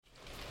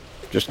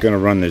Just going to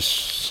run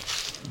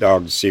this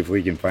dog to see if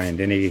we can find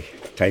any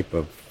type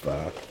of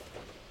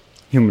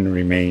human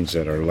remains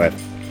that are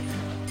left.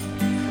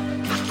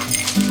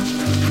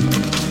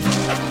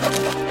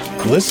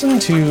 Listen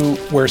to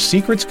Where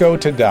Secrets Go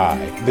to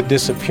Die, The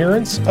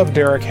Disappearance of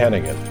Derek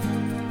Hennigan.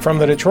 From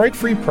the Detroit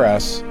Free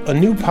Press, a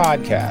new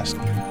podcast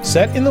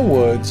set in the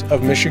woods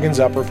of Michigan's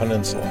Upper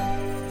Peninsula.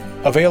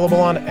 Available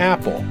on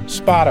Apple,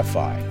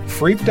 Spotify,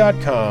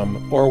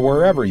 Freep.com, or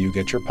wherever you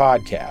get your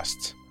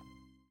podcasts.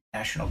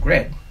 National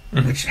Grid,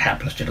 which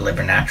happens to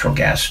deliver natural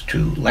gas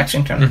to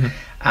Lexington,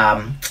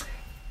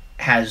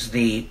 has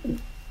the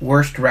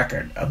worst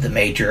record of the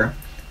major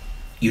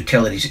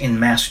utilities in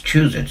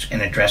Massachusetts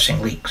in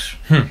addressing leaks.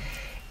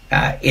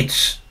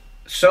 It's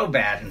so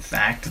bad, in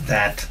fact,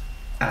 that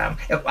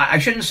I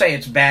shouldn't say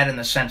it's bad in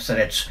the sense that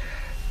it's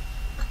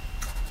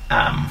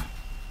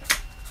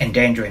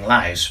endangering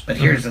lives, but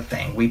here's the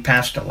thing. We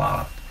passed a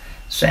law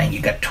saying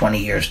you got 20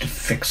 years to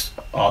fix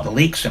all the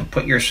leaks and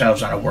put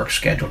yourselves on a work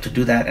schedule to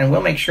do that, and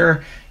we'll make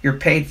sure you're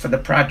paid for the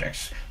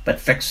projects, but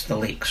fix the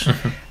leaks.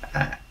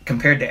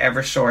 Compared to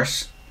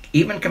Eversource,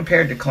 even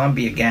compared to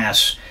Columbia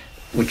Gas,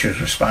 which was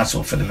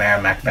responsible for the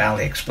Merrimack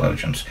Valley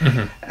explosions,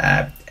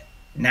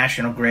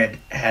 National Grid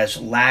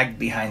has lagged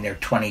behind their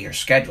 20-year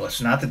schedule.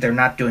 It's not that they're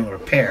not doing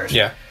repairs.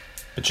 Yeah,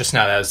 but just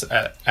not as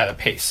at a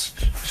pace.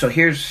 So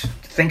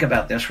think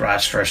about this,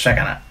 Ross, for a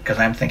second, because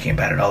I'm thinking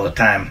about it all the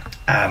time.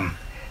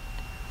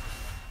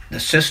 The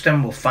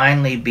system will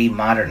finally be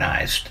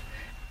modernized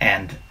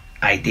and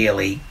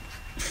ideally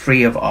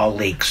free of all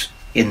leaks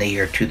in the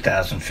year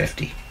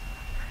 2050.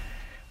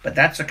 But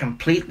that's a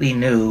completely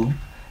new,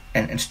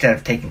 and instead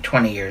of taking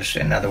 20 years,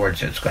 in other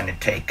words, it's going to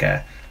take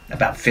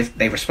about 50.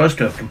 They were supposed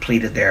to have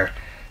completed their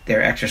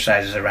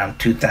exercises around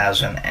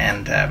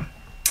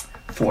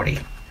 2040.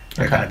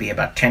 They're going to be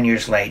about 10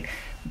 years late.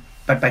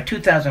 But by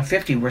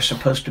 2050, we're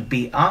supposed to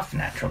be off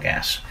natural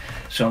gas.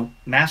 So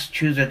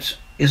Massachusetts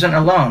isn't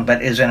alone,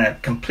 but is in a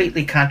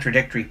completely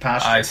contradictory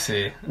posture. I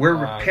see. We're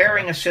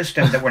repairing a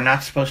system that we're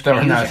not supposed to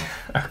be using.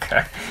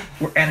 Okay.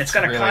 And it's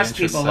going to cost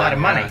people a lot of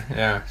money.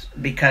 Yeah.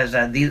 Because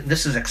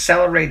this is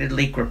accelerated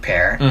leak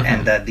repair,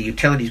 and the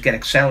utilities get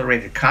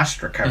accelerated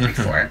cost recovery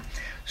for it.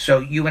 So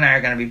you and I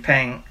are going to be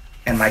paying,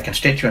 and my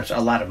constituents,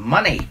 a lot of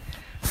money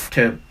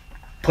to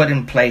put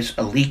in place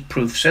a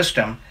leak-proof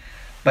system,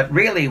 but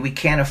really we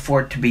can't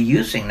afford to be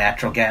using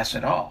natural gas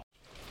at all.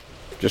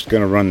 Just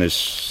going to run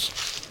this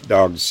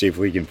dog to see if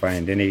we can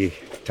find any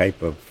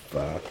type of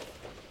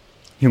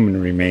human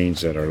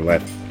remains that are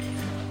left.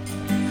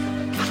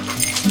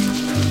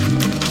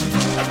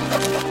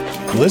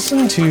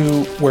 Listen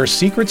to Where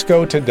Secrets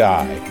Go to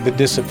Die, The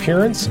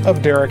Disappearance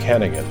of Derek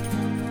Hennigan.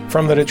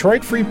 From the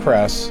Detroit Free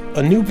Press,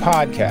 a new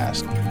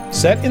podcast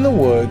set in the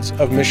woods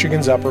of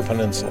Michigan's Upper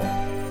Peninsula.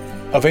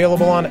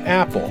 Available on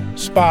Apple,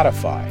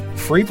 Spotify,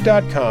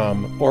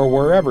 Freep.com, or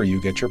wherever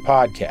you get your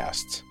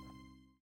podcasts.